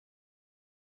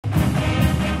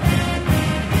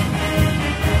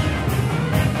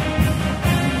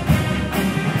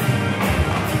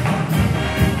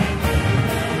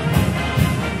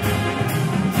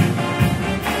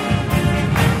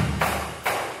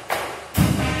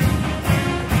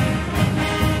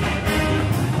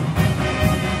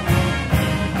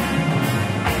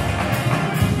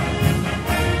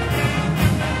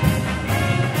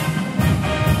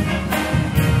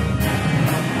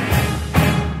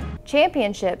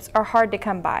Championships are hard to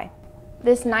come by.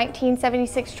 This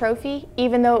 1976 trophy,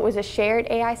 even though it was a shared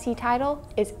AIC title,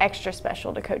 is extra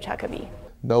special to Coach Huckeba.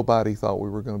 Nobody thought we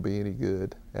were going to be any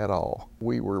good at all.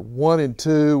 We were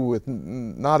 1-2 with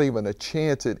not even a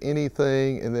chance at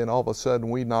anything, and then all of a sudden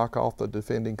we knock off the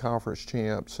defending conference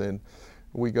champs, and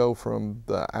we go from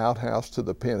the outhouse to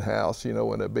the penthouse, you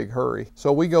know, in a big hurry.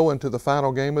 So we go into the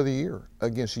final game of the year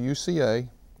against UCA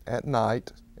at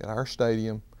night at our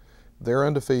stadium. They're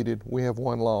undefeated. We have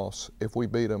one loss. If we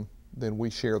beat them, then we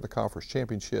share the conference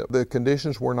championship. The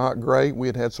conditions were not great. We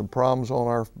had some problems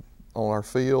on our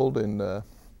field, and the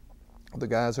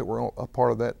guys that were a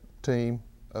part of that team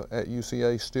at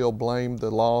UCA still blamed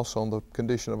the loss on the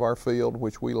condition of our field,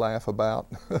 which we laugh about.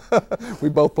 We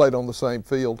both played on the same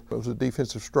field. It was a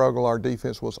defensive struggle. Our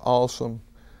defense was awesome.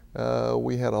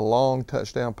 We had a long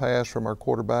touchdown pass from our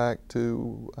quarterback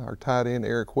to our tight end,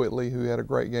 Eric Whitley, who had a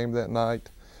great game that night.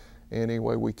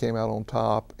 Anyway, we came out on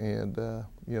top, and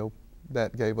you know,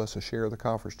 that gave us a share of the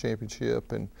conference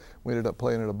championship, and we ended up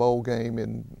playing in a bowl game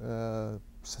in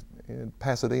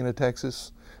Pasadena,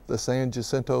 Texas, the San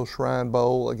Jacinto Shrine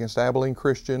Bowl against Abilene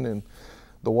Christian. And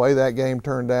the way that game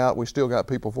turned out, we still got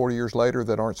people 40 years later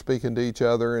that aren't speaking to each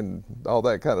other and all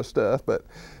that kind of stuff. But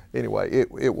anyway,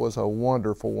 it was a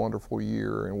wonderful, wonderful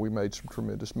year, and we made some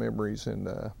tremendous memories. And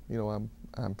you know,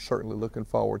 I'm certainly looking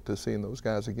forward to seeing those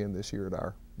guys again this year at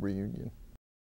our reunion.